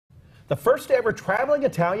The first ever traveling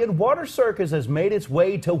Italian water circus has made its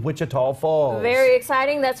way to Wichita Falls. Very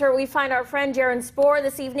exciting. That's where we find our friend Jaron Spohr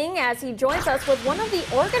this evening as he joins us with one of the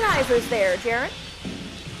organizers there. Jaron?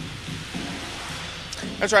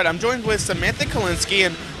 That's right. I'm joined with Samantha Kalinsky.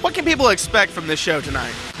 And what can people expect from this show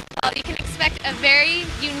tonight? Well, you can expect a very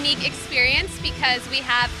unique experience because we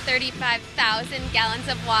have 35,000 gallons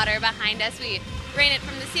of water behind us. We rain it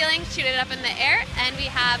from the ceiling, shoot it up in the air, and we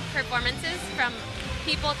have performances from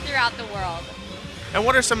people throughout the world. And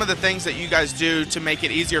what are some of the things that you guys do to make it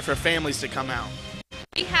easier for families to come out?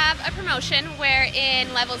 We have a promotion where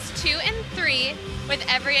in levels 2 and 3, with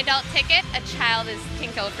every adult ticket, a child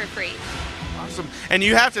can go for free. Awesome. And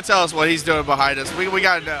you have to tell us what he's doing behind us. We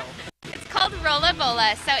got to know. It's called Rolla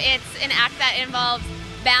Bola, so it's an act that involves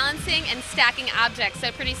balancing and stacking objects.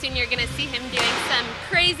 So pretty soon you're going to see him doing some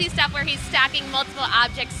crazy stuff where he's stacking multiple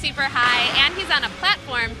objects super high, and he's on a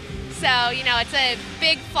platform. So, you know, it's a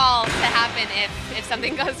big fall to happen if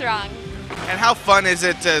something goes wrong. And how fun is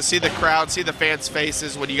it to see the crowd, see the fans'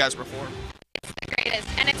 faces when you guys perform? It's the greatest,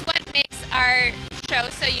 and it's what makes our show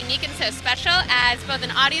so unique and so special as both an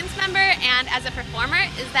audience member and as a performer,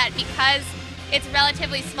 is that because it's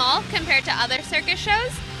relatively small compared to other circus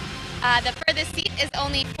shows, the furthest seat is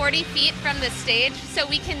only 40 feet from the stage, so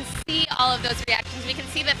we can see all of those reactions, we can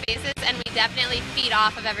see the faces, and we definitely feed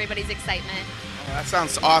off of everybody's excitement. That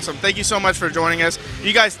sounds awesome. Thank you so much for joining us.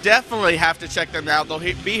 You guys definitely have to check them out. They'll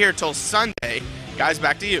be here till Sunday. Guys,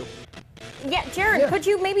 back to you. Yeah, Jaron, could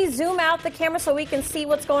you maybe zoom out the camera so we can see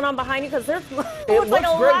what's going on behind you? Because there's It like a looks great.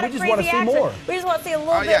 lot We of just crazy want to see action. more. We just want to see a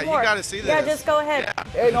little bit Yeah, more. you got to see this. Yeah, just go ahead.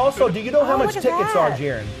 Yeah. And also, do you know how much look at tickets are, that.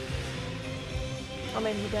 Jaron? Oh,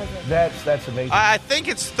 maybe he doesn't. That's amazing. I think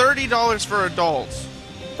it's $30 for adults.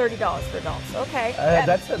 $30 for adults. Okay.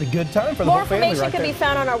 That's a good time for the More whole family information right can there. be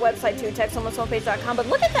found on our website too, Texomashomepage.com. But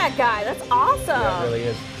look at that guy. That's awesome. Yeah, it really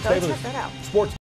is. Go check that out. Sports.